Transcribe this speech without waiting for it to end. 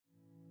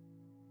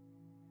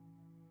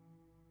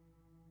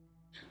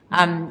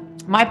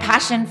My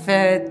passion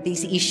for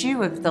this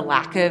issue of the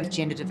lack of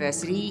gender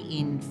diversity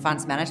in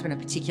funds management,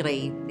 and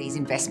particularly these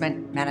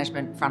investment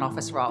management front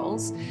office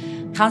roles,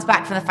 comes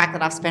back from the fact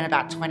that I've spent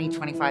about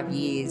 25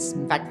 years,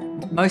 in fact,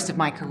 most of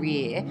my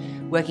career,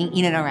 working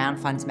in and around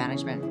funds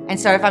management. And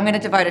so if I'm going to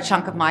devote a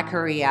chunk of my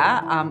career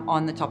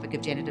on the topic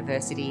of gender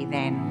diversity,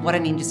 then what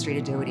an industry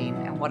to do it in,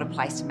 and what a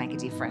place to make a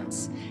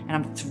difference. And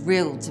I'm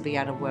thrilled to be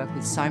able to work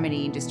with so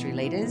many industry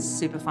leaders,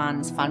 super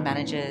funds, fund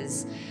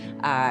managers,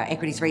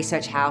 equities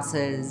research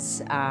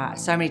houses,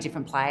 so many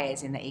different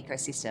players in the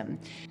ecosystem,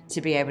 to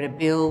be able to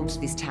build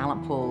this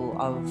talent pool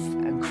of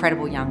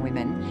incredible young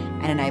women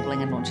and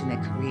enabling and launching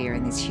their career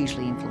in this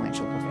hugely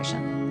influential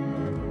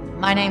profession.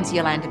 My name's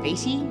Yolanda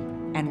Beattie,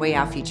 and we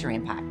are Future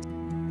Impact.